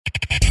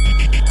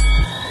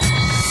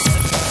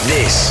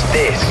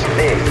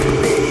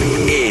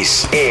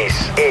is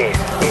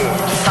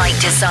Fight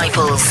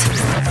Disciples.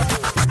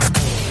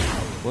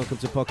 Welcome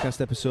to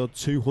podcast episode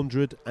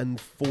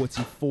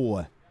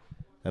 244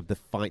 of the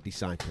Fight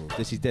Disciples.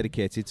 This is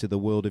dedicated to the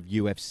world of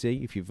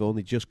UFC. If you've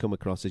only just come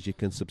across us, you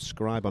can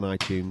subscribe on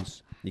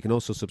iTunes. You can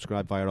also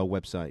subscribe via our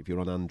website if you're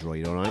on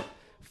Android, all right?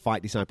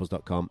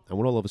 FightDisciples.com. And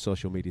we're all over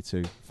social media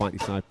too. Fight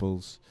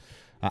Disciples,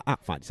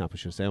 at Fight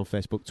Disciples, should I say, on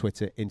Facebook,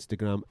 Twitter,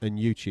 Instagram, and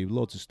YouTube.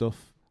 Loads of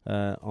stuff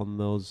on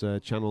those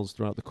channels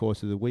throughout the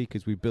course of the week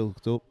as we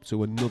build up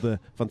to another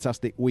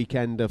fantastic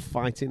weekend of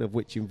fighting, of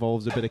which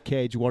involves a bit of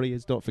Cage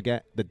Warriors. Don't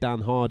forget the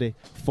Dan Hardy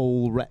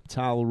full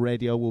Reptile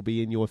Radio will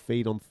be in your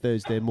feed on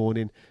Thursday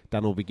morning.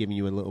 Dan will be giving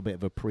you a little bit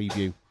of a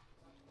preview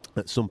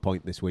at some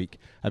point this week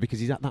because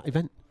he's at that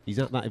event. He's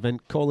at that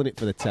event calling it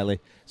for the telly.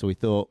 So we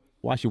thought,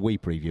 why should we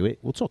preview it?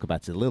 We'll talk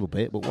about it a little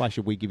bit, but why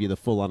should we give you the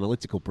full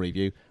analytical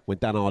preview when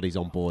Dan Hardy's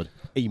on board?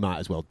 He might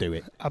as well do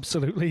it.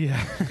 Absolutely,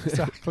 yeah.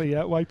 Exactly,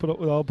 yeah. Why put up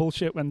with all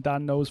bullshit when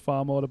Dan knows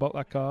far more about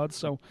that card?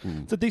 So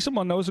it's a decent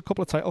one. There's a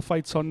couple of title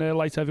fights on there,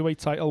 light heavyweight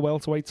title,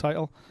 welterweight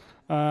title.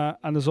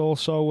 And there's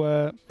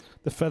also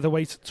the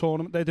featherweight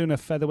tournament. They're doing a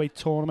featherweight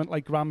tournament,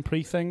 like Grand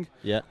Prix thing.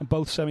 Yeah. And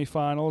both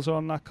semi-finals are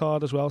on that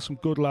card as well. Some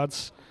good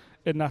lads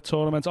in that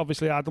tournament.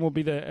 Obviously, Adam will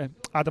be there.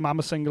 Adam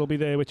Hammersinger will be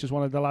there, which is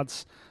one of the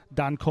lads,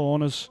 Dan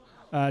Corner's,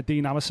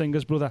 Dean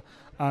Hammersinger's brother.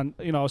 And,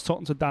 you know, I was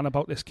talking to Dan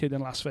about this kid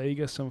in Las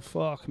Vegas, and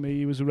fuck me,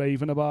 he was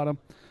raving about him.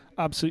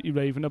 Absolutely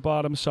raving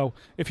about him. So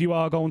if you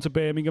are going to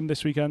Birmingham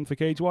this weekend for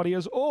Cage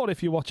Warriors, or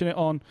if you're watching it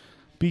on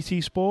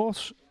BT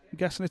Sports, I'm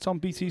guessing it's on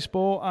BT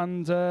Sport,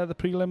 and the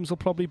prelims will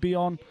probably be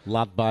on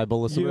Lad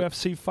Bible or something.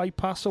 UFC Fight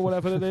Pass or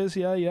whatever it is.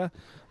 Yeah.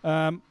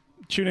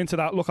 Tune into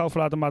that. Look out for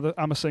Adam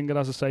Hammersinger,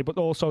 as I say, but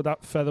also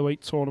that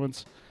featherweight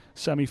tournament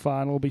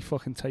semi-final will be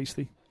fucking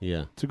tasty.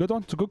 Yeah. It's a good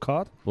one. It's a good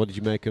card. What did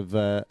you make of,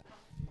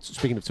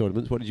 speaking of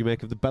tournaments, what did you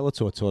make of the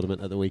Bellator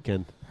tournament at the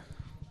weekend?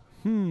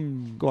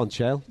 Go on,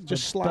 Chael.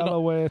 Just slide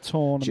Delaware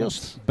tournament.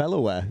 Just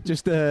Delaware.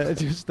 Just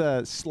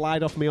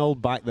slide off my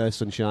old back there,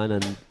 sunshine,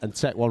 and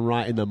take one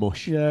right in the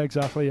mush. Yeah,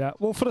 exactly, yeah.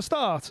 Well, for the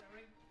start,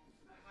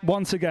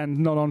 once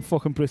again, not on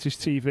fucking British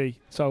TV.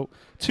 So,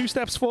 2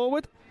 steps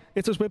forward.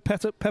 It was with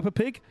Peppa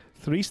Pig.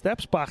 3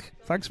 steps back.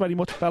 Thanks very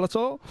much,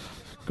 Bellator.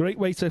 Great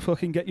way to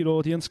fucking get your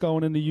audience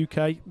going in the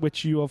UK,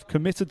 which you have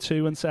committed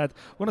to and said,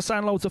 we're going to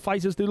sign loads of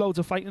fighters, do loads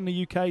of fighting in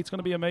the UK. It's going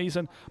to be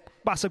amazing.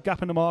 Massive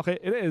gap in the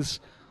market. It is.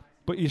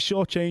 But you're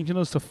shortchanging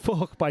us to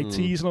fuck by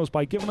teasing us,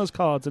 by giving us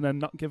cards and then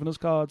not giving us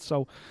cards.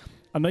 So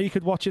I know you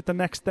could watch it the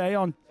next day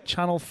on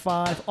Channel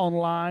 5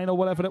 online or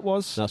whatever it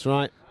was. That's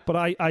right. But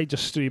I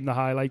just streamed the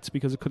highlights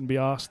because I couldn't be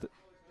arsed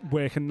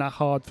working that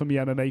hard for me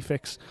MMA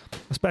fix,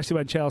 especially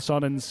when Chael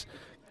Sonnen's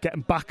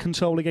getting back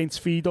control against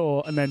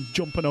Fedor and then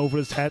jumping over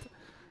his head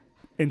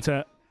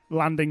into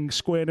landing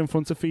square in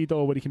front of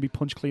Fedor where he can be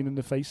punch clean in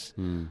the face.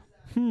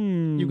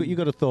 You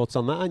got a thoughts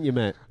on that, haven't you,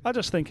 mate? I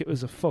just think it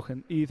was a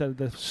fucking either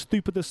the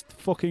stupidest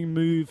fucking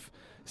move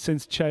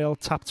since Chael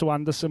tapped to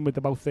Anderson with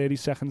about 30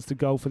 seconds to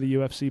go for the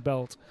UFC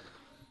belt,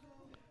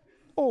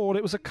 or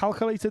it was a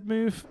calculated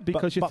move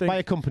because you think by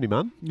a company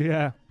man.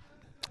 Yeah,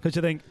 because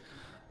you think,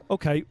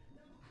 okay,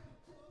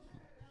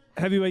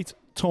 heavyweight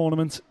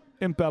tournament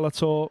in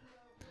Bellator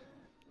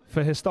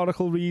for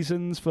historical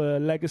reasons, for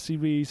legacy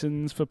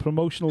reasons, for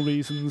promotional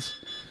reasons.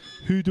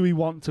 Who do we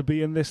want to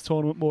be in this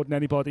tournament more than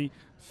anybody?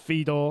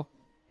 Fedor,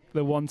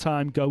 the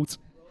one-time GOAT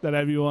that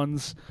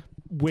everyone's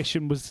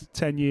wishing was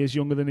 10 years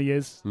younger than he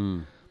is.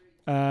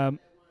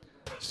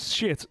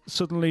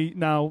 Suddenly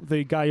now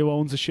the guy who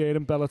owns a share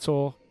in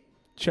Bellator,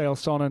 Chael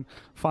Sonnen,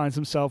 finds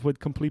himself with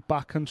complete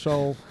back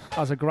control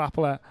as a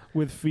grappler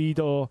with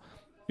Fedor,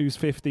 who's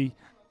 50,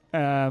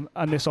 and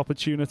this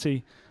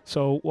opportunity.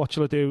 So what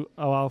shall I do?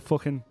 Oh, I'll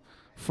fucking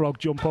frog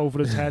jump over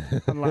his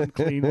head and land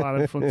clean while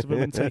in front of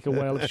him and take a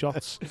whale of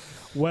shots.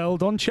 Well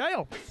done,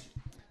 Chael.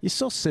 You're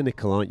so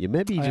cynical, aren't you?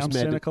 Maybe you just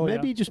made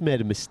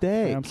a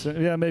mistake.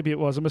 Maybe it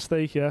was a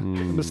mistake, yeah. The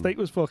mistake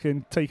was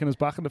fucking taking us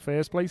back in the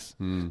first place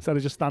instead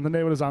of just standing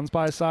there with his hands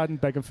by his side and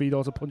begging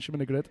Fedor to punch him in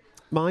the grid.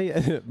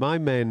 My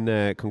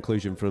main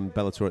conclusion from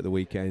Bellator at the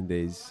weekend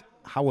is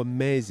how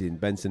amazing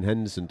Benson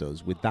Henderson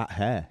does with that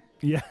hair.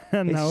 Yeah,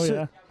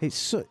 It's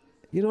so,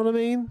 you know what I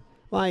mean?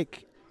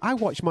 Like, I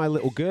watch my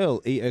little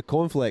girl eat her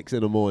cornflakes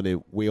in the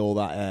morning with all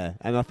that hair,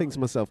 and I think to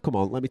myself, come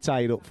on, let me tie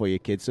it up for you,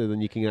 kid, so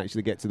then you can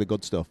actually get to the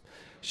good stuff.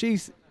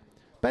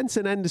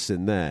 Benson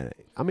Henderson there,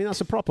 I mean,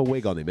 that's a proper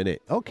wig on him, isn't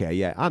it? Okay,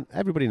 yeah, and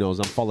everybody knows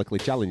I'm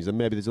follically challenged, and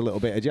maybe there's a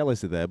little bit of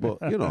jealousy there, but,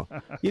 you know,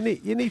 you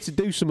need to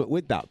do something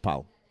with that,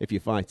 pal, if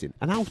you're fighting.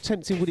 And how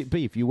tempting would it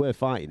be if you were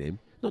fighting him,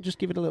 not just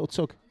give it a little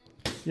tug?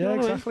 Yeah, you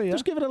know exactly, yeah.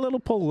 Just give it a little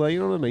pull there, you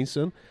know what I mean,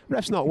 son?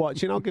 Ref's not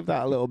watching, I'll give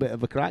that a little bit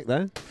of a crack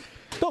there.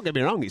 Don't get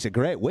me wrong, it's a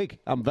great wig.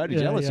 I'm very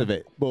jealous of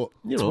it, but,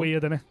 you know. It's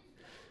weird, isn't it?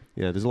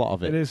 Yeah, there's a lot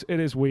of it. It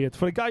is weird.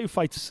 For a guy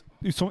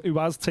who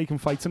has taken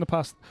fights in the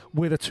past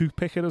with a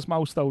toothpick in his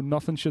mouth, though,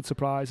 nothing should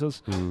surprise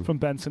us from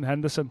Benson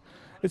Henderson.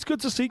 It's good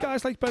to see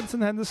guys like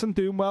Benson Henderson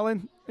doing well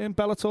in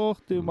Bellator,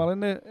 doing well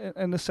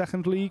in the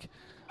second league.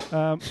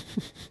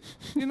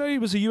 You know, he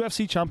was a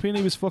UFC champion.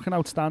 He was fucking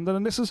outstanding.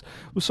 And this is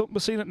we're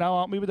seeing it now,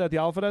 aren't we? With Eddie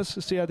Alvarez.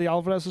 See, Eddie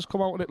Alvarez has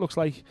come out, and it looks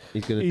like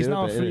he's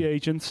now a free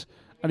agent,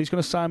 and he's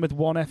going to sign with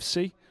ONE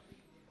FC.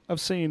 I've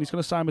seen he's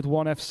going to sign with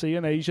ONE FC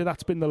in Asia.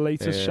 That's been the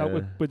latest shout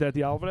with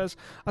Eddie Alvarez.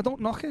 I don't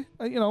knock it.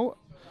 You know,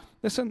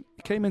 listen,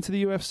 he came into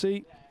the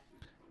UFC,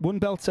 won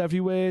belts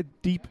everywhere,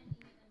 deep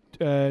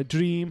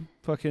dream,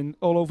 fucking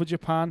all over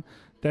Japan.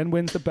 Then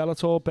wins the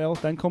Bellator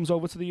belt. Then comes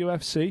over to the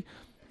UFC.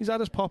 He's had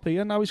his pop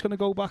here, and now he's going to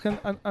go back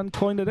and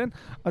coin it in.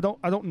 I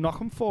don't knock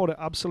him for it.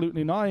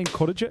 Absolutely not. I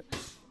encourage it.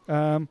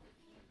 But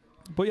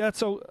yeah,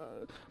 so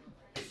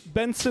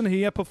Benson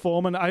here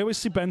performing. I always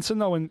see Benson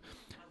though, and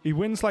he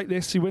wins like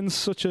this. He wins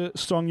such a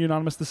strong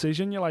unanimous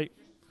decision. You're like,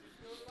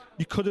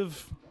 you could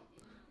have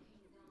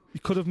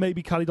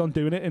maybe carried on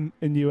doing it in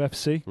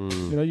UFC.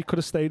 You know, you could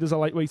have stayed as a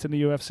lightweight in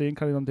the UFC and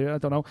carried on doing it. I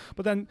don't know.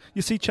 But then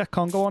you see Czech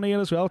Congo on here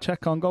as well. Czech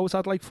Congo's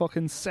had like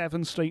fucking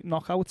 7 straight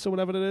knockouts or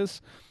whatever it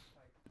is.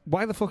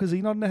 Why the fuck is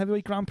he not in the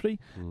heavyweight Grand Prix?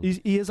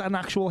 He is an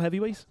actual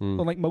heavyweight,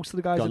 unlike most of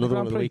the guys in the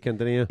Grand Prix. Weekend,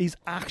 didn't he? He's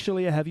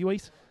actually a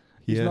heavyweight.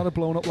 He's not a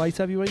blown up light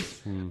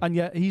heavyweight, and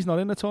yet he's not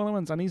in the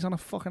tournament, and he's on a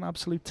fucking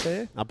absolute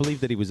tear. I believe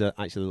that he was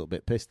actually a little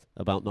bit pissed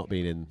about not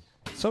being in.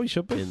 So he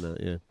should be. In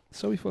that, yeah.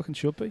 So he fucking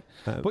should be.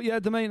 But yeah,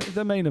 the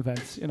main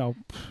event, you know,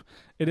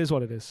 it is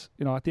what it is.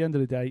 You know, at the end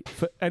of the day,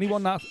 for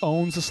anyone that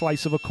owns a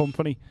slice of a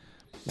company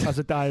as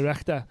a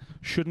director,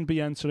 shouldn't be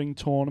entering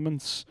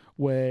tournaments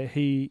where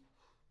he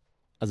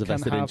as a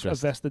vested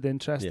interest. A vested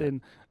interest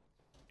in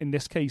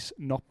this case,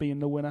 not being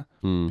the winner,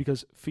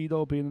 because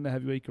Fedor being in the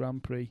heavyweight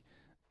Grand Prix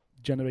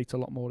generates a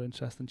lot more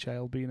interest than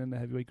Chael being in the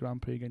heavyweight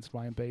Grand Prix against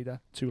Ryan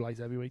Bader, 2 light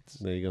heavyweights.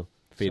 There you go.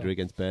 Fedor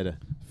against Bader.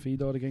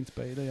 Fedor against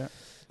Bader, yeah.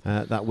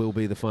 That will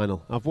be the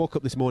final. I've woke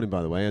up this morning,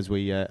 by the way, as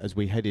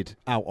we headed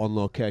out on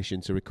location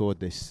to record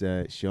this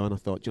show, and I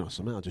thought, you know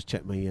something, I'll just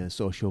check my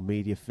social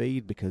media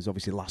feed, because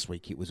obviously last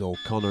week it was all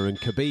Conor and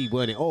Khabib,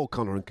 weren't it? All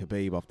Conor and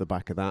Khabib off the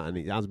back of that, and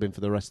it has been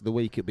for the rest of the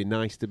week. It'd be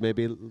nice to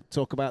maybe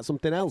talk about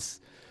something else.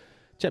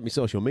 Check my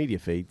social media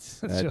feeds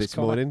this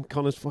morning.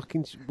 Conor's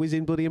fucking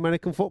whizzing bloody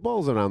American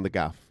footballs around the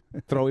gaff,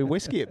 throwing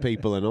whiskey at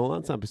people and all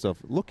that type of stuff.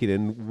 Looking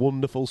in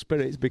wonderful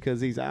spirits because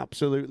he's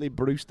absolutely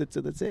Brewster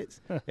to the tits.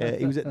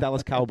 He was at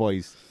Dallas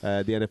Cowboys,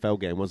 the NFL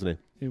game, wasn't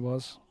he? He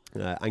was.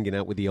 Hanging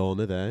out with the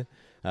owner there.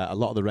 A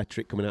lot of the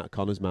rhetoric coming out of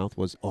Conor's mouth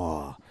was,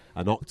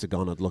 an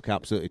octagon would look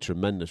absolutely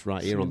tremendous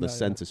right here on the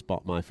centre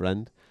spot, my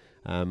friend.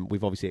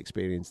 We've obviously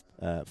experienced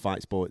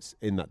fight sports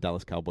in that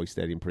Dallas Cowboys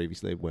stadium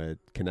previously, where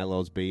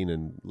Canelo's been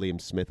and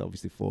Liam Smith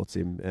obviously fought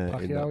him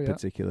in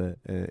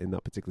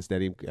that particular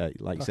stadium.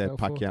 Like you said,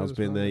 Pacquiao's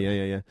been there.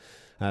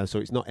 Yeah. So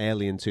it's not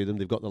alien to them.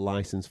 They've got the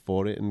license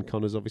for it, and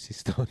Conor's obviously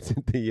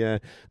started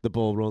the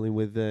ball rolling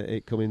with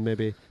it coming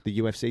maybe the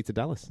UFC to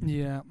Dallas.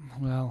 Yeah,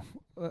 well,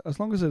 as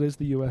long as it is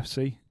the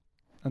UFC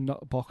and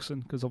not boxing,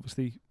 because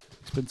obviously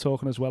he's been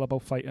talking as well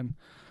about fighting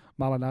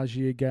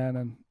Malignaggi again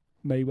and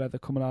Mayweather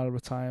coming out of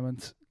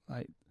retirement.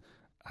 I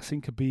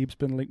think Khabib's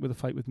been linked with a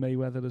fight with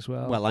Mayweather as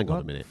well. Well, hang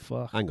on a minute.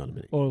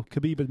 Oh,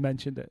 Khabib had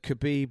mentioned it.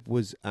 Khabib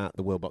was at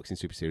the World Boxing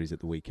Super Series at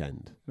the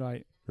weekend.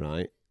 Right.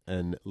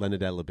 And Leonard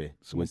Ellaby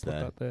was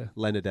there.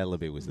 Leonard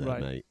Ellaby was there,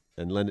 mate.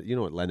 And Leonard, you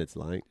know what Leonard's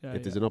like.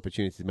 If there's an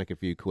opportunity to make a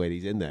few quid,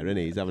 he's in there, isn't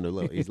he? He's having a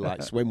look. He's like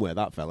swimwear,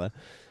 that fella.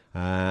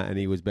 And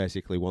he was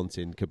basically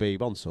wanting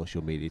Khabib on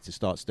social media to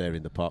start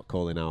stirring the pot,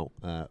 calling out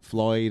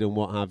Floyd and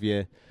what have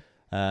you.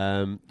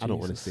 I don't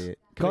want to see it.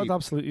 God,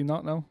 absolutely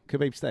not, no.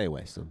 Khabib, stay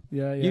away, son.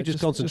 Yeah. You just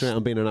concentrate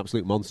on being an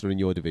absolute monster in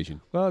your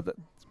division. Well,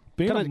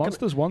 being a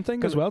monster's one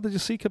thing as well. Did you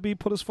see Khabib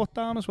put his foot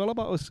down as well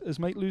about his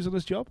mate losing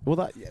his job? Well,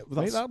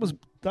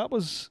 that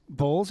was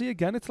ballsy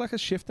again. It's like a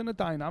shift in the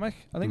dynamic.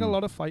 I think a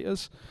lot of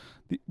fighters,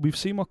 we've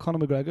seen what Conor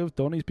McGregor has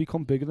done. He's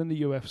become bigger than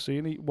the UFC,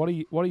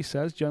 and what he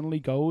says generally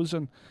goes.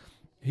 And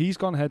he's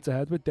gone head to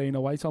head with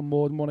Dana White on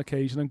more than one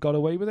occasion and got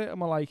away with it.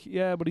 And we're like,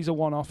 yeah, but he's a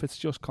one-off. It's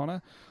just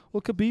Conor.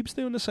 Well, Khabib's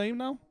doing the same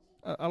now.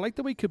 I like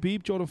the way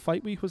Khabib during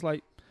Fight Week was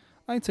like,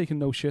 I ain't taking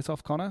no shit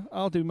off Conor.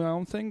 I'll do my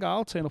own thing.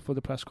 I'll turn up for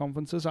the press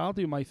conferences. I'll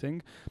do my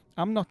thing.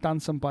 I'm not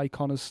dancing by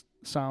Conor's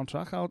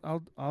soundtrack.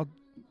 I'll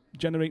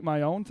generate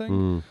my own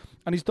thing.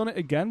 And he's done it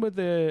again with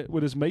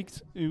his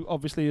mate, who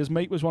obviously his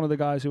mate was one of the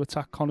guys who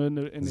attacked Conor in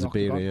the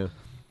octagon. Yeah.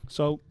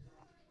 So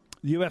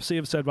the UFC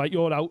have said, right,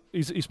 you're out.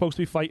 He's supposed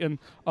to be fighting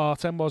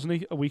Artem, wasn't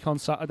he, a week on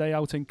Saturday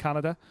out in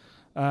Canada.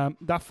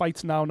 That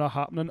fight's now not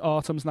happening.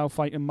 Artem's now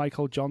fighting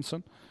Michael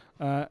Johnson,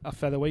 a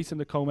featherweight in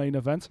the co-main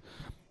event.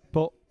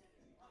 But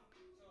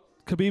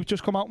Khabib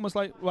just come out and was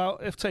like, well,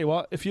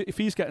 if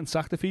he's getting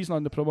sacked, if he's not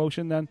in the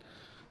promotion, then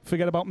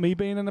forget about me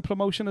being in the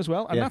promotion as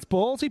well. And that's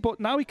ballsy, but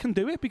now he can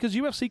do it because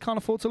UFC can't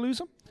afford to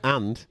lose him.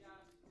 And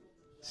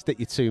stick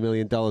your $2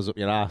 million up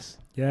your ass.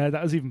 Yeah,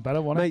 that was even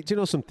better, wasn't it? Mate, do you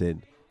know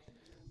something?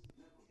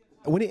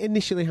 When it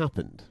initially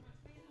happened,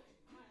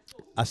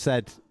 I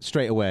said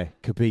straight away,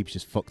 Khabib's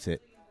just fucked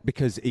it.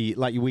 Because he,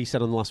 like we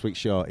said on the last week's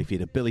show, if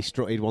he'd have Billy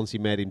strutted once he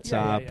made him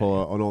tap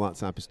or on all that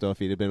type of stuff,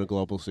 he'd have been a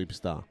global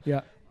superstar.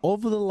 Yeah.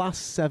 Over the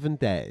last 7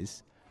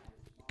 days,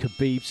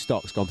 Khabib's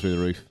stock's gone through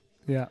the roof.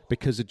 Yeah.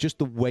 Because of just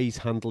the way he's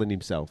handling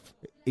himself.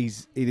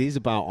 It is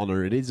about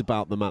honour. It is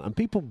about the man. And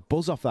people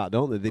buzz off that,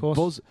 don't they? They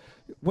buzz.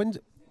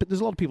 But there's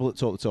a lot of people that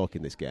talk the talk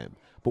in this game.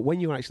 But when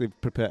you're actually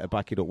prepared to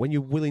back it up, when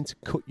you're willing to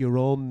cut your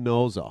own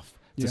nose off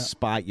to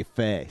spite your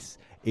face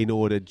in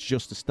order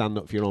just to stand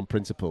up for your own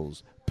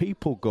principles,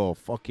 people go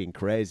fucking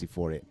crazy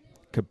for it.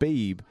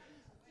 Khabib,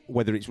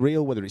 whether it's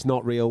real, whether it's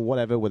not real,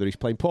 whatever, whether he's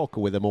playing poker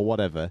with them or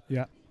whatever,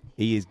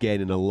 he is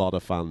gaining a lot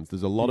of fans.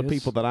 There's a lot of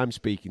people that I'm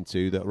speaking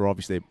to that are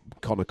obviously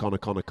Conor,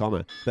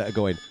 that are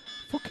going,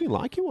 fucking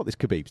liking what this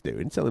Khabib's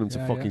doing, telling them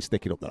to fucking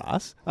stick it up their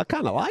ass. I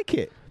kind of like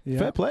it. Yeah.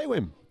 Fair play to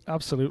him.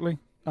 Absolutely.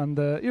 And,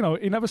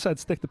 he never said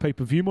stick the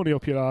pay-per-view money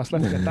up your ass.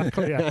 Let's get that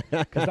clear.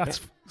 Because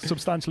that's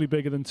substantially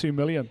bigger than $2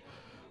 million.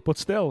 But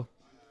still,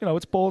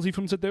 it's ballsy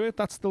for him to do it.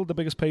 That's still the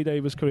biggest payday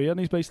of his career. And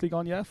he's basically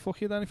gone, yeah,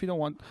 fuck you then. If you don't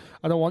want,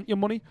 I don't want your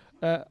money.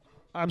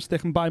 I'm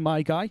sticking by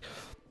my guy.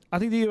 I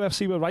think the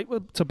UFC were right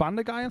to ban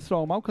the guy and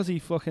throw him out because he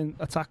fucking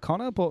attacked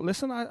Conor. But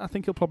listen, I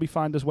think he'll probably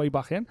find his way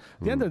back in.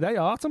 At the end of the day,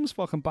 Artem's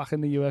fucking back in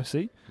the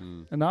UFC.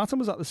 And Artem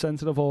was at the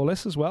centre of all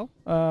this as well.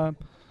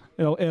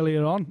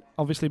 Earlier on,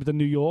 obviously with the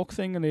New York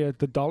thing and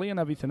the dolly and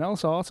everything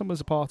else, Artem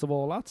was a part of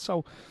all that.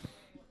 So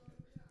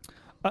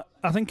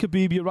I think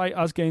Khabib, you're right,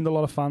 has gained a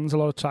lot of fans, a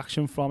lot of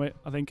traction from it.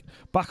 I think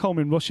back home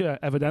in Russia,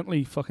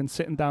 evidently fucking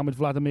sitting down with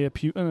Vladimir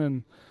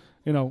Putin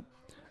and,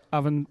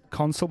 having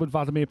consult with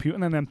Vladimir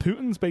Putin, and then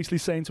Putin's basically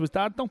saying to his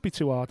dad, don't be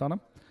too hard on him.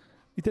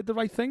 He did the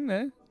right thing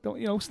there.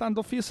 Don't, stand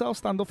up for yourself,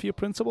 stand up for your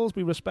principles.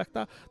 We respect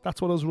that.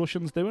 That's what us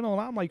Russians do and all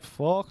that. I'm like,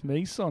 fuck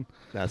me, son.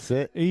 That's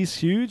it. He's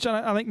huge. And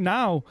I think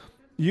now,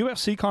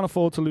 UFC can't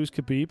afford to lose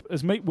Khabib.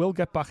 His mate will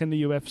get back in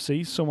the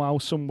UFC somehow,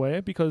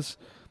 somewhere, because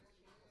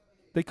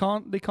they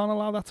can't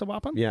allow that to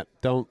happen. Yeah,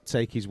 don't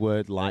take his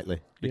word lightly,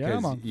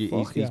 because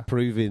he's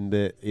proving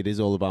that it is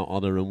all about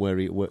honour and where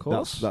he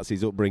works. That's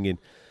his upbringing.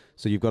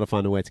 So you've got to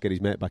find a way to get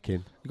his mate back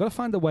in. You've got to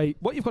find a way.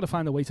 What you've got to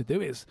find a way to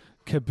do is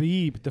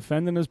Khabib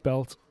defending his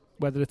belt,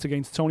 whether it's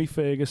against Tony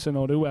Ferguson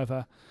or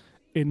whoever,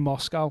 in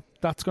Moscow.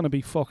 That's going to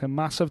be fucking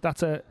massive.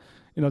 That's they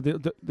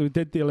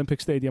did the Olympic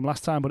Stadium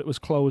last time, but it was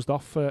closed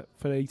off for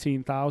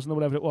 18,000 or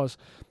whatever it was.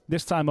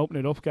 This time, open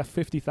it up, get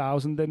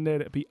 50,000 in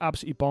there. It'd be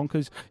absolutely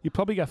bonkers. You'd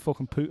probably get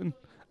fucking Putin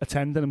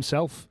attending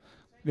himself.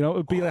 It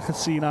would be like a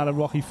scene out of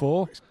Rocky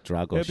IV.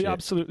 It'd be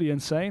absolutely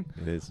insane.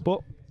 It is.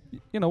 But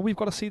we've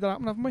got to see that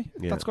happen, haven't we?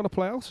 Yeah. That's got to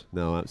play out.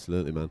 No,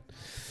 absolutely,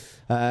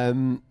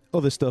 man.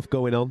 Other stuff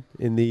going on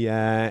in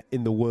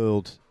the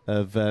world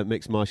of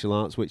mixed martial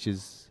arts, which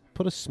has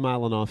put a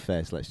smile on our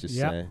face, let's just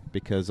say,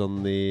 because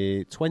on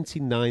the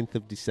 29th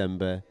of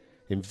December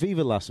in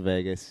Viva Las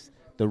Vegas,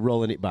 they're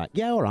rolling it back.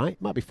 Yeah, all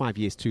right, might be 5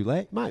 years too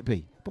late, might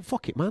be, but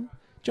fuck it, man.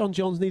 John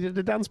Jones needed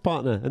a dance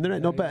partner, and there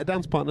ain't no better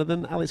dance partner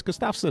than Alex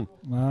Gustafsson.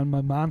 Man,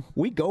 my man.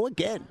 We go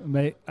again.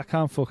 Mate, I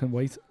can't fucking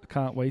wait. I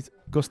can't wait.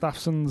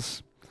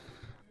 Gustafsson's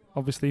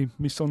obviously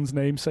my son's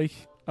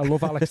namesake. I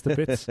love Alex to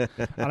bits. And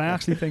I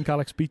actually think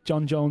Alex beat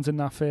John Jones in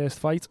that first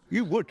fight.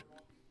 You would.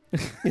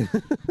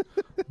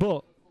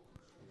 But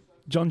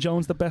John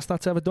Jones, the best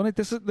that's ever done it.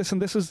 This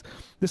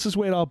is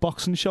where our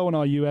boxing show and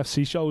our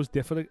UFC shows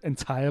differ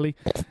entirely.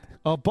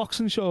 Our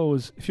boxing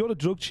shows, if you're a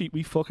drug cheat,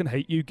 we fucking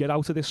hate you. Get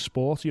out of this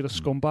sport. You're a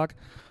scumbag.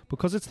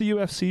 Because it's the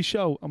UFC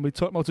show and we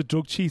talk about a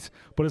drug cheat,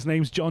 but his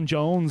name's John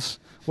Jones.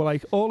 We're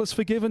like, all is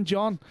forgiven,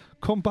 John.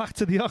 Come back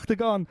to the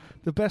octagon.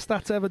 The best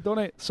that's ever done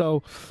it.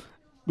 So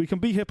we can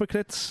be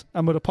hypocrites,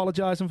 and we're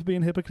apologising for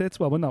being hypocrites.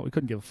 Well, we're not. We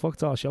couldn't give a fuck.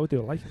 It's our show. We do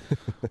it like.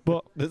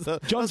 But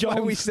John Jones, why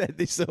we set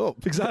this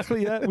up.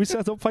 Exactly, yeah. We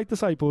set up Fight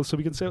Disciples so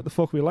we can say what the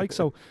fuck we like.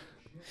 So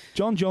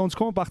John Jones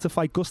coming back to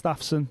fight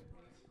Gustafsson.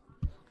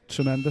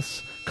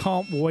 Tremendous.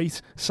 Can't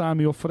wait. Sign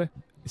me up for it.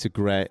 It's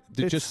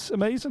just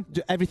amazing.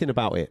 Everything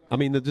about it. I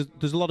mean,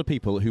 there's a lot of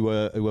people who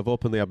have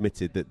openly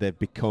admitted that they've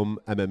become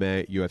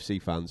MMA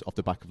UFC fans off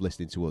the back of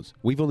listening to us.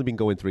 We've only been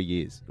going 3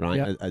 years,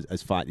 right,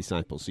 as Fight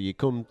Disciples. So you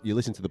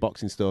listen to the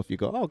boxing stuff, you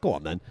go, oh, go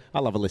on then.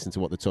 I'll have a listen to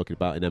what they're talking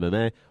about in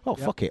MMA. Oh,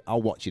 fuck it,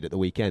 I'll watch it at the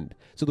weekend.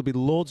 So there'll be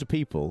loads of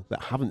people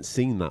that haven't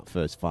seen that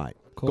first fight.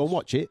 Go and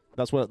watch it.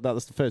 That's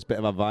the first bit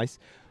of advice.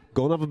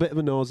 Go and have a bit of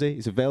a nosy.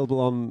 It's available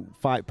on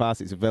Fight Pass.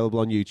 It's available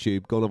on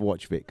YouTube. Go and have a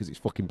watch of it because it's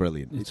fucking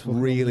brilliant. It's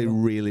really,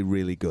 really,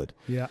 really good.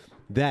 Yeah.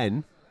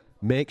 Then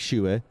make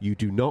sure you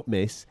do not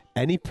miss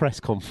any press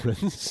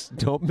conference.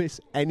 Don't miss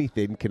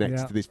anything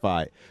connected to this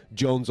fight.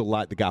 Jones will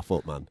light the gaff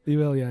up, man. He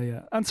will,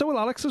 yeah. And so will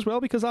Alex as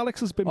well, because Alex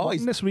has been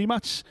wanting this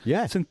rematch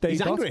since day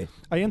dot. Angry.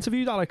 I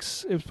interviewed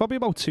Alex, it was probably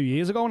about 2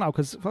 years ago now,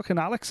 because fucking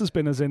Alex has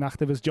been as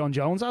inactive as John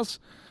Jones has,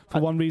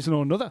 for one reason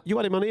or another. You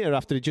had him on here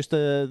after just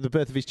the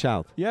birth of his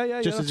child.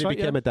 Yeah. Just as he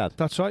became a dad.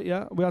 That's right,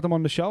 yeah. We had him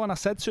on the show, and I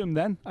said to him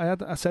then,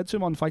 I said to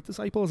him on Fight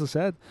Disciples, I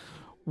said,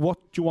 what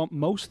do you want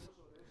most?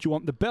 Do you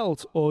want the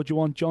belt or do you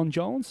want John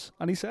Jones?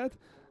 And he said,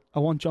 I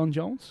want John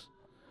Jones.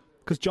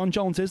 Because John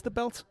Jones is the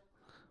belt.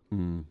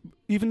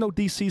 Even though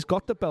DC's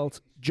got the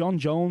belt, John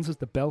Jones is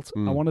the belt.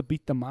 I want to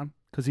beat the man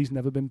because he's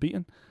never been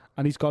beaten.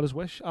 And he's got his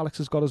wish. Alex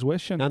has got his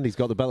wish. And he's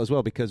got the belt as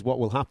well, because what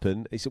will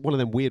happen, it's one of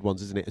them weird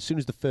ones, isn't it? As soon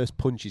as the first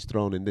punch is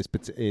thrown in this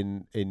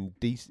in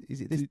DC, is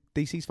it this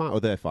DC's fight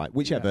or their fight?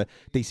 Whichever,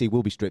 DC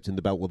will be stripped and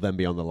the belt will then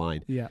be on the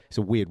line. Yeah. It's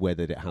a weird way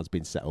that it has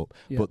been set up.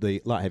 Yeah. But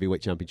the light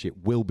heavyweight championship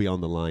will be on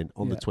the line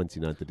on the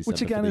 29th of December.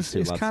 Which again is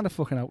kind of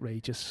fucking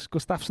outrageous.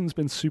 Gustafsson's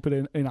been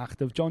super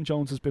inactive. John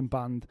Jones has been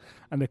banned,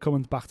 and they're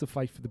coming back to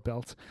fight for the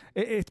belt.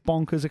 It's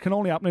bonkers. It can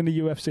only happen in the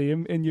UFC.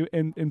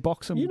 In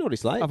boxing, you know what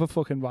it's like. Have a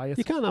fucking riot.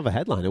 You can't have a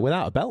headliner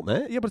without a belt,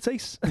 mate. Yeah, but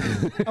it's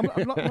I'm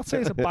not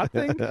saying it's a bad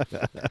thing.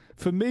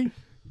 For me,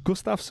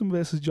 Gustafsson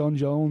versus John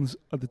Jones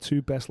are the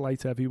two best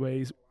light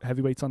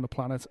heavyweights on the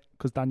planet,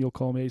 because Daniel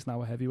Cormier is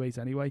now a heavyweight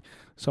anyway.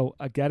 So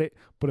I get it.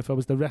 But if I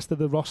was the rest of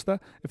the roster,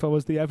 if I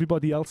was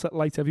everybody else at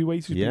light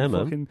heavyweights who's been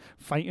fucking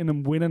fighting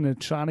and winning and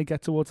trying to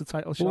get towards the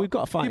title shot, we've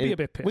got to fight. You'd be a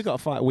bit pissed. We've got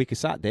to fight a week of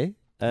Saturday.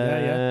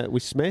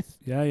 With Smith.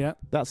 Yeah.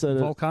 That's a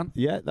Volkan.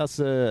 Yeah, that's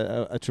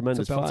a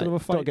tremendous fight.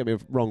 Don't get me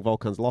wrong,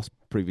 Volkan's lost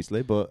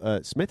previously,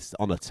 but Smith's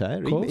on a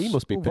tear. He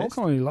must be pissed.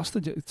 Volkan only lost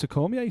to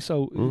Cormier,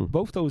 so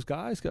both those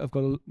guys have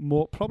got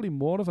probably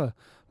more of a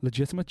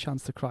legitimate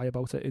chance to cry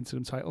about an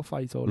interim title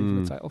fight or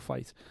even a title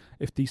fight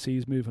if DC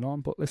is moving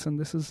on. But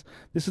listen,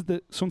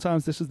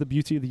 sometimes this is the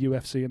beauty of the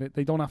UFC, and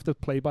they don't have to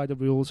play by the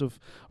rules of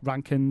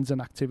rankings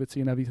and activity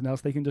and everything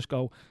else. They can just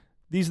go,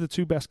 these are the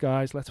two best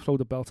guys, let's throw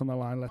the belt on the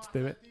line, let's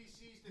do it.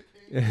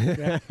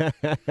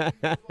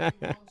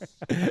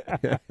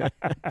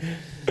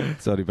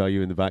 Sorry about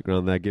you in the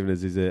background there, giving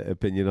us his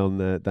opinion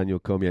on Daniel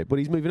Cormier. But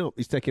he's moving up.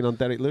 He's taking on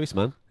Derek Lewis,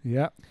 man.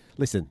 Yeah.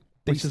 Listen.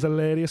 Which is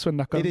hilarious when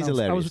that got announced.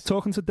 Hilarious. I was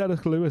talking to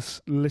Derek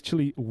Lewis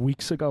literally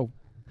weeks ago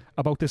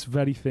about this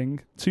very thing,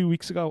 2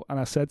 weeks ago, and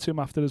I said to him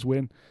after his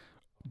win,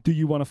 do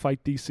you want to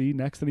fight DC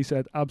next? And he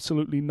said,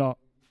 absolutely not.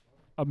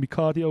 My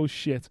cardio's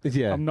shit.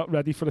 Yeah. I'm not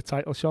ready for a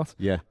title shot.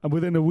 Yeah. And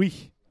within a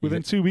week...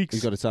 Within 2 weeks,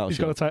 he's got a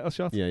title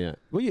shot. Yeah.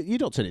 Well, you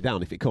don't turn it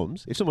down if it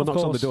comes. If someone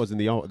knocks on the doors and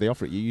they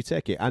offer it you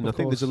take it. And I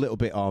think there's a little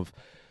bit of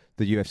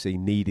the UFC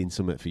needing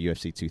something for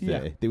UFC 230.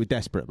 Yeah. They were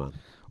desperate, man.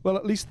 Well,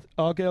 at least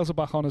our girls are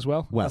back on as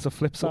well. There's a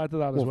flip side to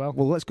that as well.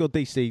 Well, let's go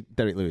DC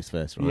Derek Lewis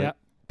first, right? Yeah.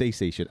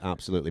 DC should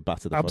absolutely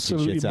batter the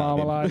fucking shit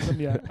out of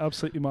him. Yeah,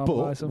 absolutely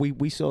marmalise him.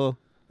 We saw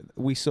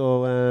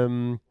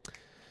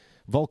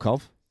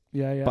Volkov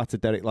batter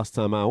Derek last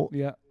time out.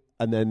 Yeah.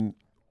 And then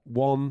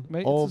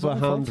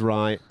overhand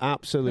right,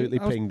 absolutely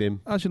pinged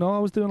him. As you know, I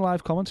was doing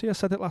live commentary. I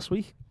said it last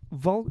week.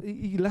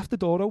 He left the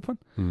door open.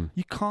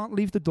 You can't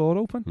leave the door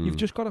open. You've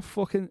just got to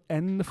fucking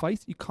end the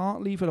fight. You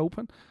can't leave it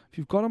open. If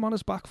you've got him on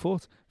his back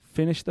foot,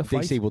 finish the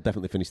fight. DC will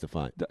definitely finish the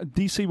fight.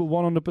 DC will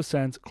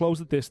 100% close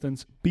the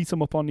distance, beat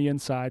him up on the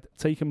inside,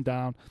 take him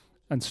down,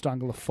 and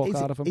strangle the fuck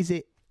out of him.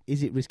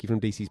 Is it risky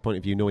from DC's point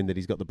of view, knowing that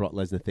he's got the Brock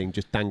Lesnar thing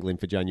just dangling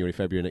for January,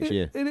 February next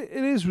year?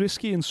 It is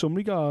risky in some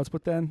regards,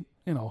 but then,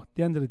 at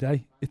the end of the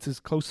day, it's as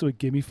close to a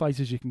gimme fight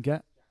as you can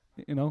get,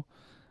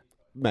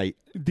 Mate,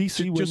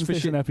 DC wins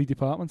this in every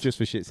department. Just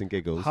for shits and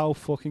giggles. How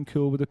fucking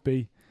cool would it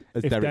be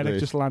if Derek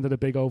just landed a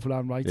big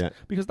overhand right? Yeah.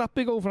 Because that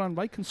big overhand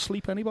right can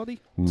sleep anybody.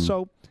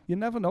 So you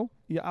never know.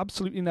 You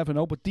absolutely never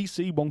know. But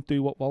DC won't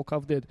do what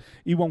Volkov did.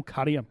 He won't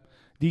carry him.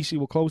 DC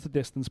will close the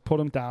distance, put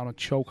him down and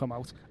choke him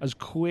out as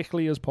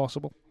quickly as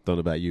possible. Don't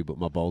know about you, but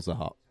my balls are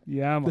hot.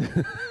 Yeah,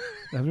 man.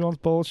 Everyone's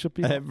balls should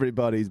be hot.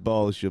 Everybody's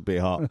balls should be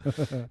hot.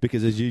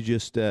 Because as you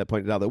just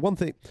pointed out, that one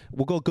thing,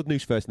 we'll go good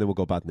news first and then we'll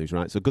go bad news,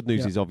 right? So good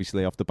news is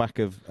obviously off the back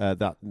of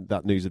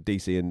that news of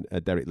DC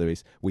and Derek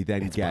Lewis, we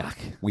then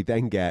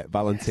get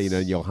Valentina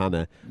and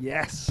Johanna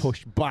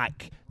pushed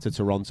back to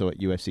Toronto at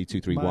UFC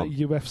 231. My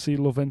UFC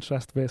love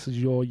interest versus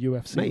your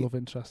UFC love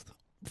interest.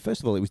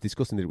 First of all, it was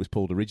disgusting that it was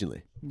pulled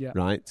originally. Yeah.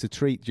 Right? To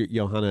treat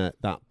Johanna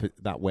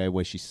that way,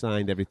 where she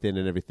signed everything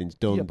and everything's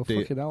done. Yeah, but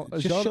fucking hell.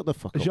 Just shut the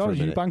fuck up for a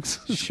minute. Eubanks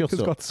Shut has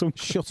up. got some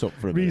Shut up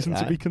for a reason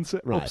minute, to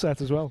be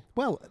upset as well.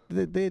 Well,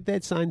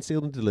 they'd signed,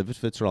 sealed and delivered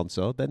for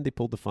Toronto. Then they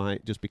pulled the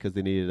fight just because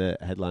they needed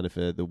a headliner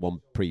for the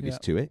one previous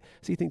to it.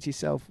 So you think to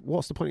yourself,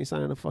 what's the point of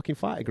signing a fucking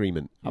fight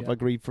agreement? I've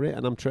agreed for it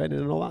and I'm training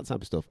and all that type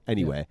of stuff.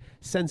 Anyway,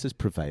 censors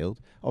prevailed.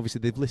 Obviously,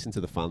 they've listened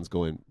to the fans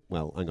going,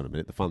 well, hang on a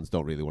minute, the fans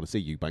don't really want to see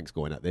Eubanks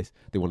going at this.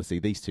 They want to see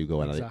these two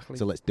going at it.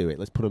 So let's do it.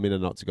 Let's put them in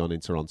an octagon in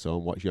Toronto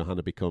and watch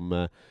Johanna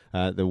become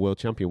the world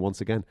champion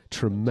once again.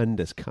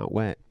 Tremendous. Can't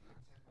wait.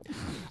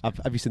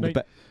 Have you seen the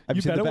bet?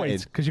 You better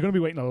wait, because you're going to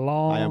be waiting a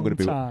long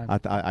time.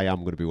 I am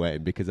going to be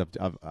waiting because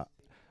I've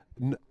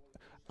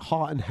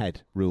heart and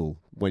head rule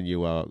when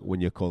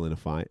you're calling a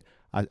fight.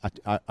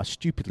 I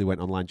stupidly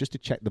went online just to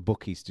check the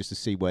bookies, just to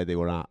see where they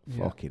were at.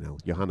 Yeah. Fucking hell.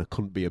 Johanna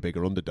couldn't be a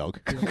bigger underdog.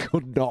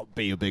 Could not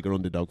be a bigger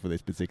underdog for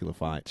this particular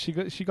fight. She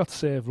got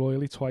saved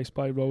royally twice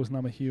by Rose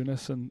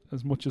Namajunas, and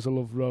as much as I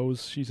love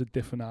Rose, she's a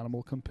different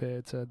animal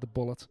compared to the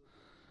Bullet.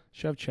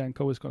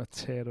 Shevchenko is going to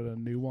tear her a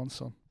new one,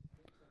 son.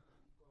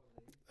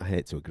 I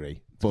hate to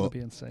agree. It's going to be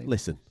insane.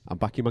 Listen, I'm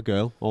backing my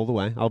girl all the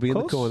way. I'll be in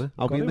the corner.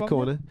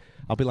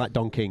 I'll be like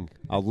Don King.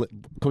 I'll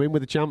come in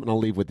with the champ and I'll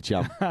leave with the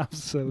champ.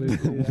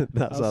 Absolutely. Yeah.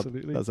 That's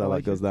how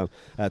that goes down.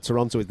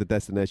 Toronto is the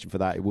destination for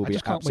that. It will be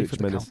absolutely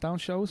tremendous. I just can't wait for the countdown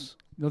shows.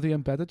 The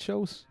embedded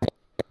shows.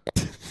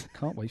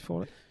 Can't wait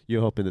for it.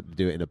 You're hoping that they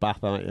do it in a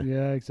bath, aren't you?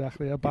 Yeah,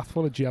 exactly. A bath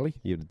full of jelly.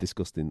 You're a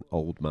disgusting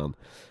old man.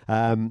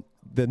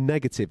 The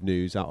negative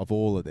news out of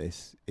all of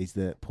this is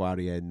that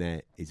Poirier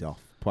Nate is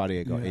off.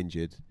 Poirier got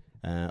injured.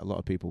 A lot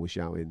of people were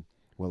shouting,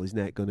 well, is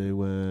Nate going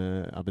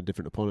to have a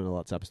different opponent, all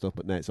that type of stuff,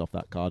 but Nate's off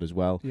that card as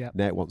well. Yeah.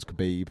 Nate wants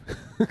Khabib.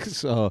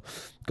 So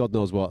God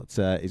knows what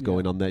is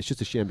going on there. It's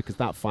just a shame because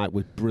that fight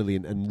was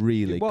brilliant and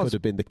really could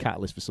have been the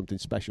catalyst for something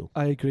special.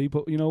 I agree,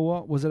 but you know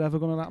what? Was it ever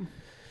going to happen?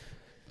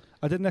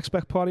 I didn't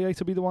expect Poirier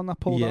to be the one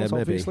that pulled out,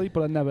 obviously,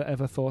 but I never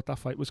ever thought that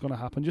fight was going to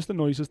happen. Just the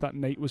noises that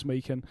Nate was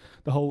making,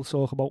 the whole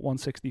talk about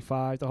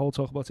 165, the whole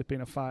talk about it being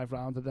a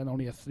 5-rounder, then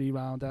only a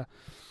 3-rounder.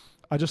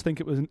 I just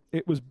think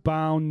it was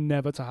bound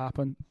never to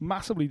happen.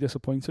 Massively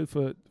disappointed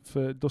for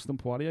Dustin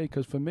Poirier,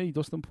 because for me,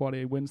 Dustin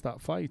Poirier wins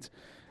that fight.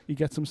 He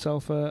gets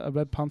himself a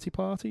red panty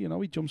party. You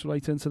know, he jumps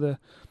right into the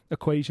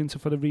equation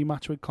for the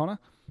rematch with Conor.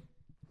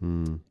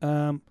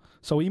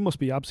 So he must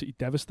be absolutely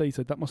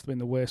devastated. That must have been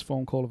the worst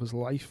phone call of his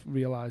life,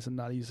 realising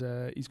that he's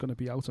going to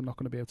be out and not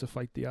going to be able to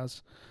fight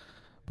Diaz.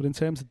 But in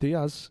terms of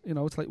Diaz, you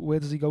know, it's like, where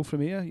does he go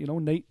from here? You know,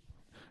 Nate,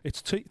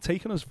 it's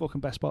taken us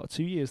fucking best part of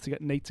 2 years to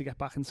get Nate to get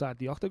back inside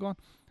the octagon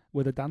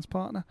with a dance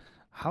partner.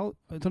 I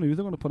don't know who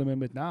they're going to put him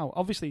in with now.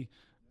 Obviously,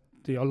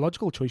 the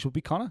logical choice would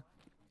be Conor.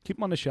 Keep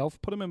him on the shelf,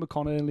 put him in with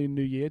Conor early in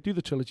the new year, do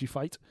the trilogy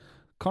fight.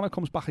 Conor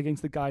comes back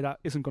against the guy that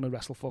isn't going to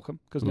wrestle fuck him,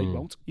 because Nate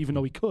won't, even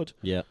though he could.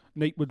 Yeah.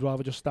 Nate would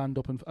rather just stand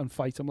up and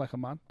fight him like a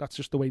man. That's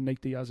just the way Nate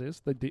Diaz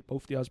is. They're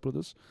both Diaz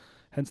brothers,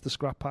 hence the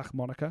Scrap Pack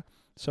moniker.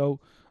 So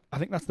I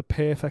think that's the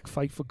perfect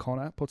fight for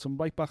Conor. Puts him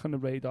right back on the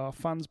radar.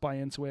 Fans buy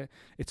into it.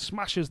 It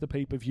smashes the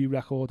pay-per-view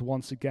record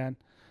once again,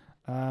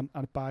 and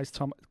it buys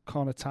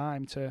Conor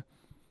time to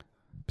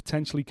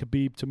potentially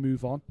Khabib to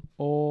move on,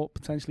 or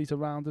potentially to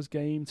round his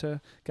game to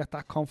get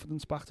that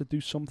confidence back to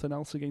do something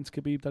else against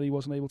Khabib that he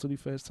wasn't able to do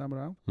first time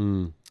around.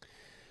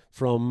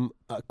 From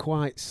a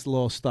quite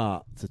slow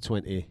start to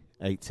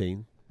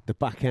 2018, the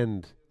back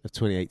end of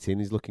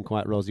 2018 is looking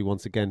quite rosy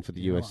once again for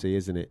the UFC,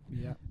 isn't it?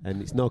 Yeah.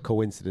 And it's no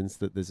coincidence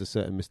that there's a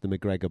certain Mr.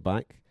 McGregor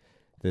back,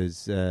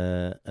 there's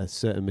a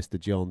certain Mr.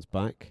 Jones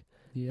back,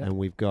 and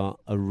we've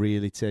got a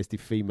really tasty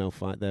female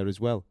fight there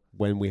as well.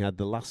 When we had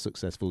the last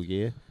successful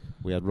year,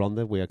 we had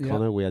Ronda, we had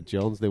Conor, we had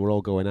Jones. They were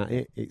all going at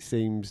it. It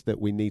seems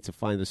that we need to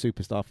find a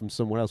superstar from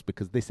somewhere else,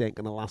 because this ain't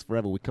going to last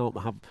forever. We can't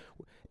have...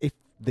 If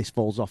this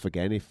falls off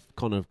again, if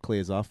Conor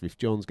clears off, if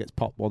Jones gets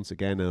popped once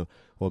again,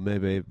 or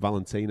maybe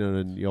Valentina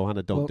and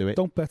Johanna don't do it.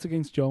 Don't bet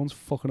against Jones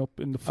fucking up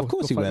in the Of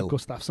course he will.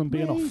 Gustafsson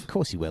being off. Of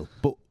course he will.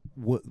 But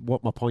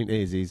what my point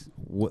is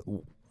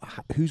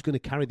who's going to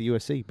carry the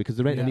UFC? Because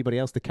there ain't anybody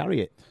else to carry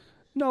it.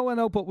 No, I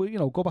know, but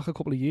go back a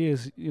couple of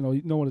years.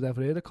 No one had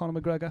ever heard of Conor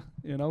McGregor.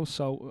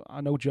 So I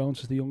know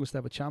Jones was the youngest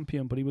ever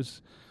champion, but he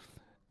was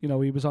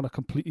on a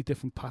completely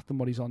different path than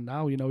what he's on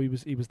now. He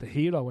was the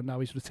hero, and now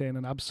he's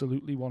returning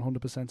absolutely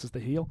 100% as the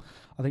heel.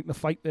 I think the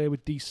fight there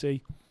with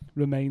DC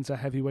remains a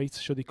heavyweight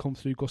should he come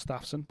through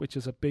Gustafsson, which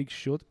is a big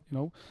should.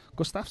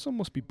 Gustafsson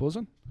must be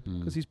buzzing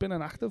because he's been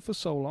inactive for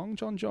so long.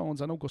 John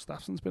Jones, I know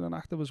Gustafsson's been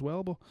inactive as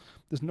well, but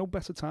there's no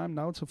better time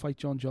now to fight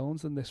John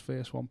Jones than this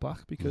first one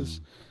back,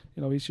 because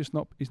he's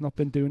not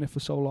been doing it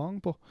for so long.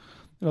 But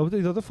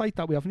the other fight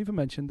that we haven't even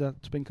mentioned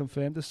that's been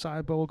confirmed is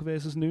Cyborg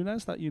versus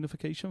Nunes, that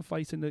unification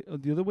fight in the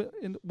other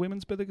in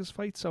women's biggest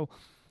fight. So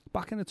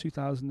back in the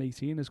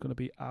 2018 is going to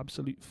be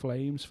absolute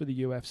flames for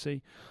the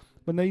UFC.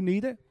 When they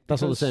need it.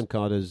 That's on the same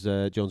card as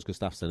Jones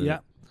Gustafsson, isn't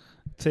it?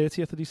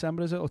 30th of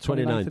December, is it? Or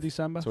 29th of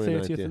December?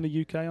 30th in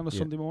the UK on a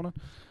Sunday morning.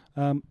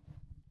 But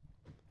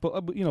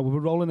we're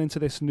rolling into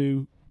this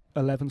new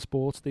 11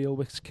 Sports deal,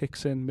 which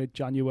kicks in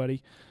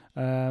mid-January.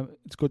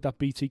 It's good that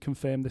BT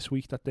confirmed this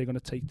week that they're going to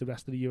take the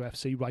rest of the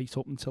UFC right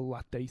up until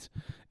that date.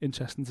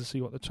 Interesting to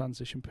see what the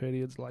transition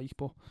period's like,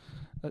 but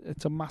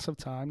it's a massive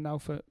time now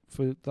for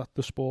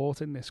the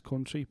sport in this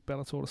country.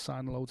 Bellator are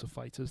signing loads of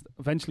fighters.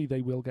 Eventually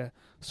they will get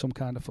some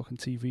kind of fucking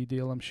TV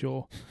deal, I'm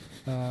sure.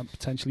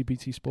 Potentially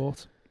BT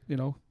Sport,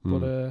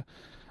 but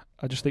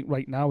I just think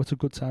right now it's a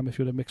good time if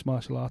you're a mixed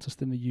martial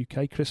artist in the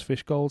UK. Chris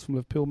Fishgold from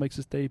Liverpool makes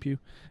his debut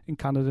in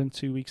Canada in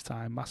 2 weeks'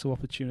 time. Massive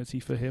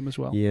opportunity for him as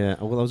well. Yeah,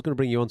 well, I was going to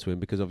bring you on to him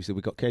because obviously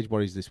we've got Cage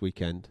Warriors this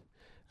weekend.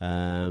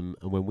 And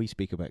when we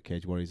speak about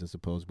Cage Warriors, I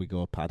suppose we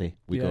go Paddy,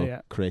 we go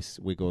Chris,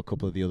 we go a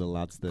couple of the other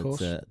lads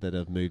that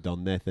have moved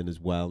on. Nathan as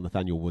well,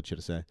 Nathaniel Wood, should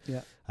I say,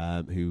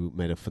 who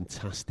made a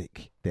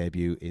fantastic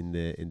debut in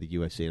the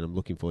UFC, and I'm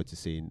looking forward to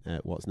seeing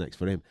what's next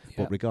for him. Yeah.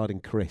 But regarding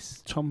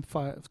Chris, Tom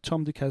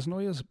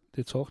Duquesnoy,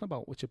 they're talking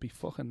about, which would be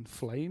fucking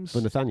flames for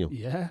Nathaniel.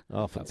 Yeah,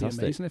 oh, fantastic! That'd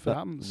be amazing if it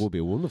happens. Will be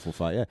a wonderful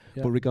fight. Yeah,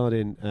 but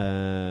regarding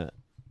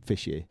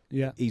Fishy,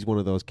 he's one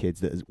of those kids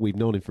that we've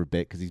known him for a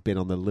bit because he's been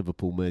on the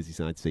Liverpool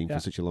Merseyside scene for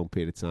such a long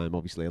period of time.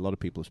 Obviously, a lot of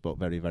people have spoke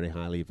very, very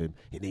highly of him.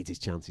 He needs his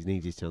chance. He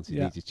needs his chance. He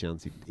needs his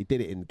chance. He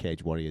did it in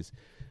Cage Warriors,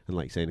 and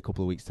like I say, in a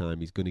couple of weeks'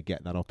 time, he's going to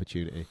get that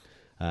opportunity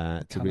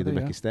to really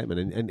make a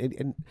statement.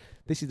 And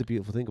this is the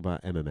beautiful thing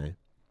about MMA.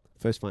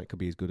 First fight could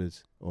be as good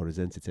as or as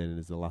entertaining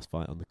as the last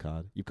fight on the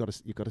card. You've got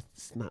to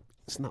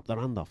snap their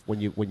hand off when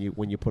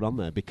you put on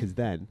there, because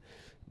then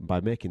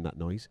by making that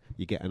noise,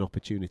 you get an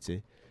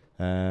opportunity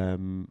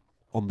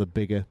on the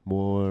bigger,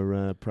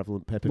 more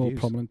prevalent pay-per-views. More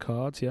prominent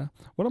cards, yeah.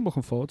 What I'm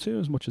looking forward to,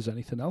 as much as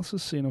anything else,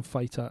 is seeing him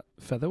fight at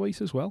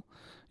featherweight as well.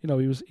 You know,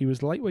 he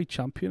was lightweight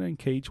champion in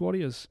Cage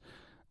Warriors,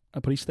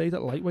 but he stayed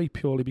at lightweight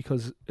purely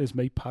because his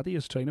mate Paddy,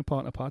 his training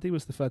partner Paddy,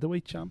 was the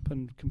featherweight champ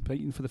and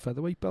competing for the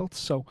featherweight belt.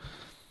 So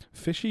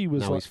Fishy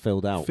was now he's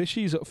filled out.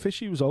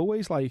 Fishy was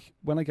always like,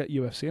 when I get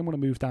UFC, I'm going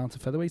to move down to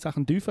featherweight. I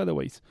can do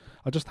featherweight.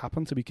 I just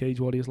happen to be Cage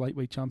Warriors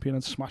lightweight champion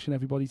and smashing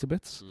everybody to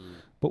bits.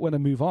 But when I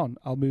move on,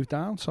 I'll move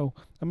down. So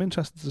I'm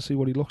interested to see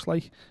what he looks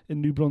like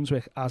in New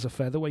Brunswick as a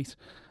featherweight.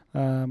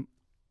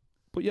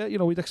 But yeah, you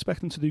know, we'd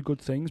expect him to do good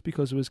things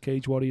because of his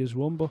Cage Warriors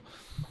run. But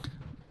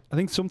I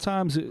think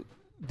sometimes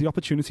the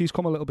opportunities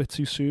come a little bit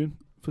too soon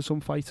for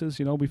some fighters.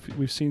 You know,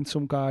 we've seen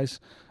some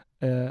guys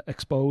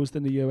exposed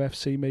in the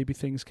UFC. Maybe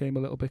things came a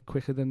little bit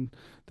quicker than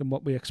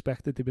what we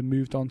expected. They've been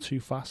moved on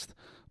too fast.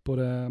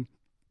 But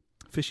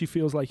Fishy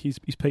feels like he's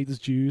paid his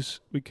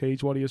dues with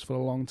Cage Warriors for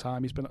a long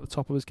time. He's been at the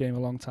top of his game a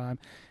long time.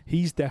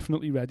 He's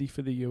definitely ready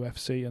for the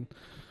UFC. And,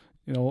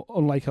 you know,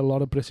 unlike a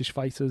lot of British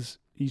fighters,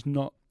 he's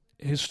not.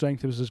 His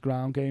strength is his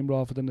ground game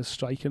rather than his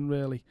striking,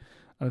 really.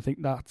 And I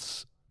think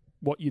that's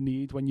what you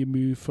need when you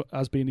move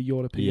as being a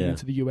European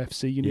into the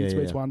UFC. You need to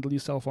be able to handle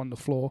yourself on the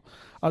floor.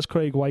 As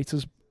Craig White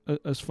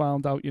has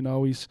found out, you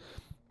know, he's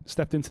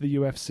stepped into the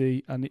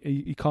UFC and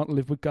he can't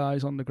live with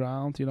guys on the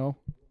ground, you know.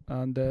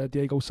 And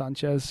Diego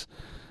Sanchez,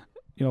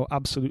 you know,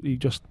 absolutely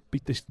just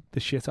beat the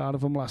shit out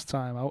of him last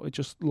time out. It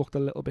just looked a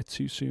little bit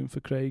too soon for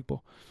Craig, but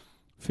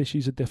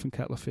Fishy's a different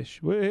kettle of fish.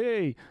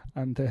 Hey!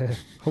 And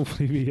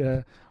hopefully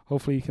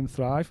he can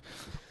thrive.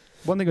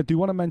 One thing I do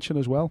want to mention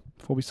as well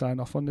before we sign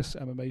off on this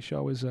MMA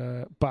show is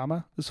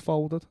Bama has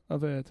folded,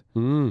 I've heard.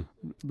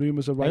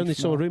 Rumours are right. I only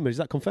saw a rumour. Is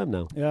that confirmed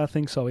now? Yeah, I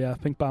think so, yeah. I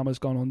think Bama's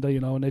gone under, you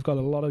know, and they've got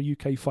a lot of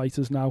UK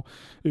fighters now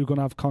who are going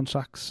to have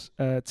contracts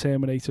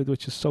terminated,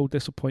 which is so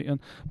disappointing.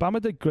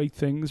 Bama did great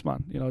things,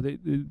 man. You know,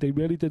 they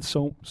really did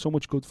so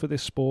much good for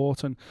this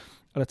sport. And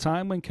at a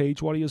time when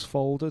Cage Warriors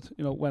folded,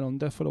 you know, went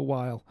under for a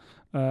while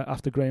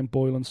after Graham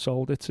Boylan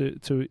sold it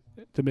to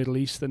the Middle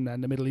East, and then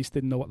the Middle East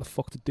didn't know what the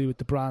fuck to do with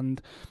the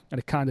brand, and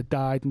it kind of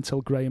died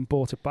until Graham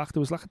bought it back.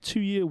 There was like a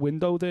 2-year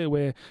window there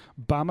where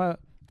Bama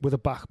were the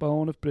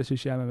backbone of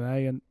British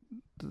MMA, and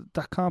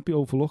that can't be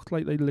overlooked.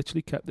 Like, they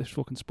literally kept this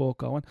fucking sport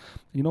going.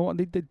 You know what?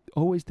 They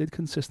always did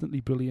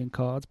consistently brilliant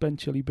cards. Ben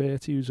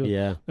Chiliberti, who's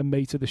a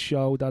mate of the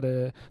show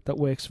that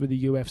works for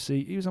the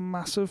UFC, he was a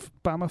massive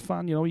Bama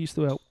fan. You know, he used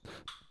to help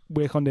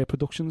work on their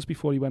productions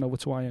before he went over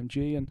to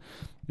IMG, and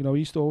you know, he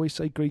used to always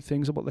say great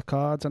things about the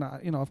cards. And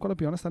I've got to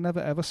be honest, I never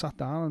ever sat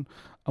down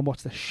and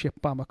watched a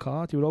shit Bama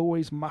card. You were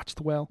always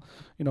matched well.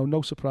 You know,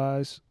 no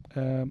surprise.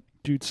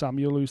 Jude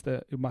Samuel, who's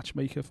the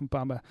matchmaker from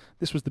Bama,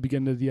 this was the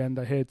beginning of the end.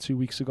 I heard 2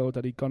 weeks ago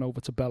that he'd gone over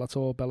to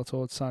Bellator.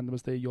 Bellator had signed him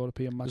as their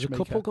European matchmaker.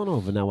 There's a couple gone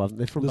over now, haven't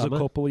they, from There's Bama? a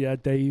couple, yeah.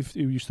 Dave,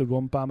 who used to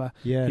run Bama,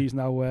 yeah. He's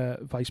now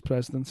vice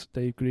president.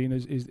 Dave Green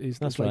is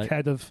That's like right.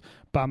 head of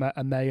Bama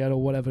and Mayor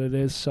or whatever it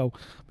is. So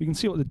we can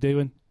see what they're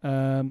doing.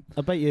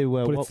 I bet you...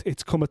 but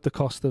it's come at the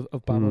cost of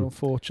Bama,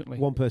 unfortunately.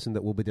 One person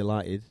that will be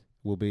delighted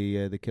will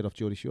be the kid off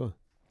Geordie Shore.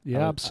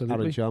 Yeah, absolutely.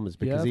 Aaron Chalmers,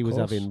 because he was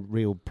course. having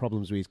real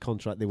problems with his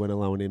contract. They weren't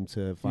allowing him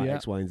to fight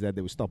X, Y, and Z.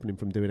 They were stopping him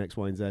from doing X,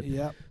 Y, and Z.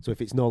 Yeah. So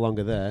if it's no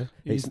longer there,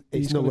 He's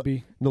it's going null, to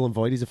be null and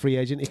void. He's a free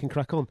agent. He can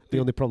crack on. The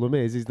only problem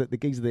is that the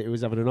geezer that he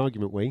was having an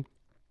argument with,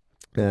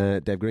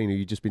 Dave Green, who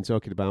you've just been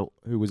talking about,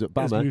 who was at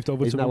Bama,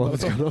 is now gone over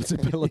to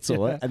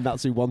Bellator, and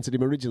that's who wanted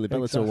him originally.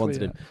 Bellator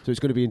wanted him. So it's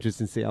going to be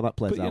interesting to see how that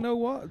plays out. But you know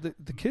what?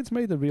 The kid's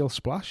made a real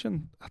splash,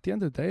 and at the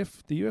end of the day,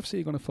 if the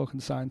UFC are going to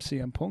fucking sign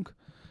CM Punk,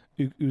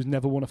 who's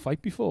never won a fight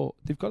before,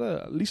 they've got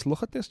to at least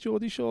look at this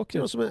Geordie Shore kid.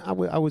 You know something?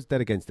 I was dead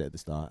against it at the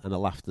start, and I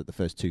laughed at the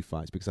first 2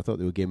 fights because I thought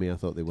they were gimme. I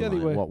thought they were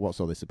what's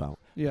all this about?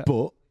 Yeah.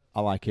 But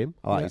I like him.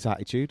 I like his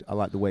attitude. I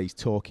like the way he's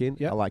talking.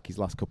 I like his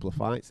last couple of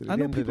fights. I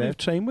know people who've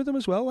trained with him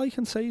as well. I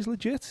can say he's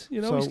legit. You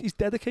know, he's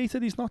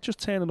dedicated. He's not just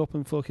turning up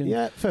and fucking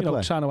trying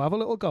to have a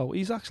little go.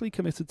 He's actually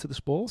committed to the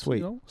sport. Sweet.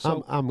 You know?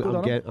 So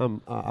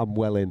I'm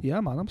well in. Yeah,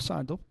 man, I'm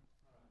signed up.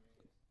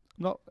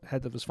 Not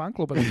head of his fan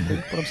club or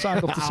anything, but I'm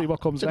signed up to see what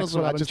comes next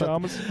with Aaron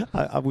Chalmers.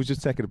 I was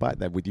just taken aback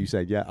then with you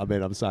saying,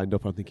 I'm signed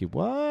up. I'm thinking,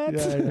 what?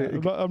 Yeah.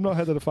 I'm not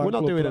head of the fan club. We're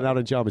not doing an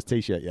Aaron Chalmers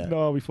t-shirt yet.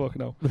 No, we fucking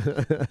know.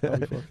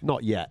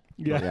 Not yet.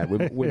 Yeah.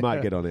 Not yet. We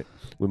might get on it.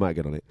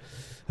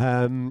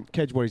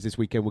 Cage Warriors this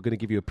weekend. We're going to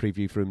give you a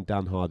preview from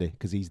Dan Hardy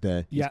because he's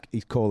there. Yeah.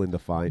 He's calling the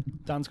fight.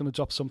 Dan's going to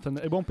drop something.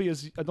 It won't be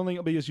I don't think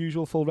it'll be his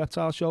usual full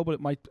reptile show, but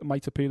it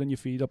might appear in your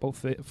feed about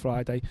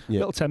Friday.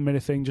 Little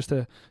 10-minute thing just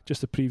to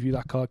preview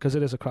that card because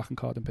it is a cracking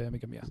card in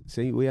Birmingham. Yeah.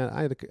 See,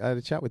 I had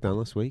a chat with Dan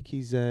last week.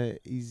 He's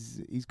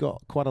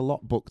got quite a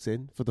lot booked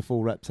in for the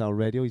full reptile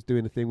radio. He's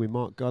doing a thing with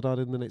Mark Goddard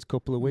in the next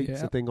couple of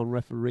weeks. A thing on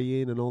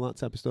refereeing and all that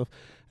type of stuff.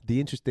 the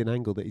interesting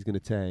angle that he's going to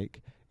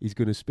take, he's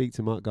going to speak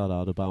to Mark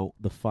Goddard about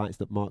the fights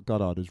that Mark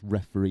Goddard has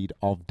refereed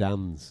of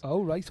Dan's.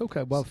 Oh, right,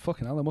 okay. Well,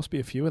 fucking hell, there must be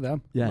a few of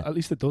them. Yeah. At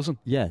least a dozen.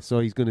 Yeah, so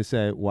he's going to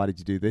say, why did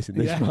you do this in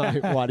this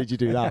fight? Why did you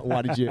do that?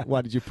 Why did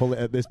you pull it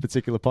at this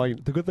particular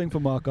point? The good thing for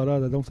Mark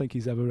Goddard, I don't think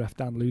he's ever ref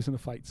Dan losing a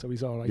fight, so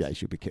he's all right. Yeah, he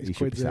should be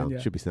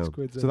sound. Should be sound.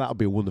 So that'll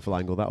be a wonderful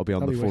angle. That'll be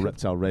on the Full wicked.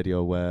 Reptile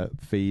Radio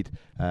feed.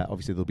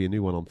 Obviously, there'll be a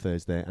new one on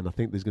Thursday, and I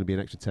think there's going to be an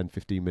extra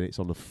 10-15 minutes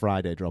on the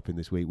Friday dropping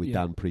this week with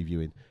Dan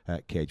previewing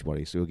Cage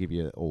Warriors. So we'll give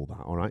you all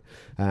that, all right?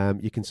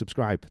 You can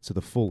subscribe to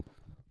the full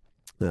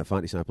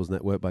Fight Disciples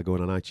Network by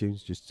going on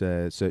iTunes. Just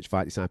search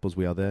Fight Disciples.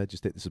 We are there.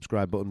 Just hit the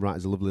subscribe button, write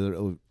us a lovely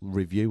little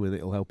review, and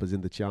it'll help us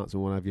in the charts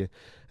and what have you.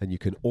 And you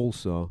can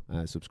also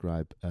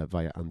subscribe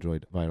via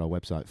Android, via our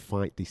website,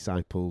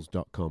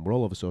 fightdisciples.com. We're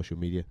all over social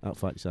media, at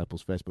Fight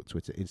Disciples, Facebook,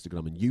 Twitter,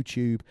 Instagram, and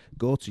YouTube.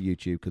 Go to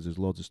YouTube because there's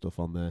loads of stuff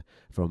on there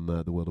from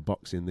the world of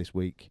boxing this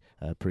week,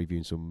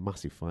 previewing some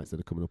massive fights that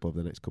are coming up over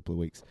the next couple of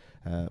weeks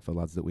for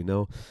lads that we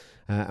know.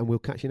 And we'll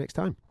catch you next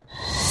time.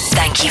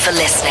 Thank you for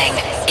listening.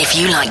 If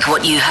you like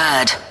what you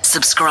heard,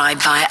 subscribe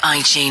via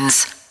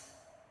iTunes.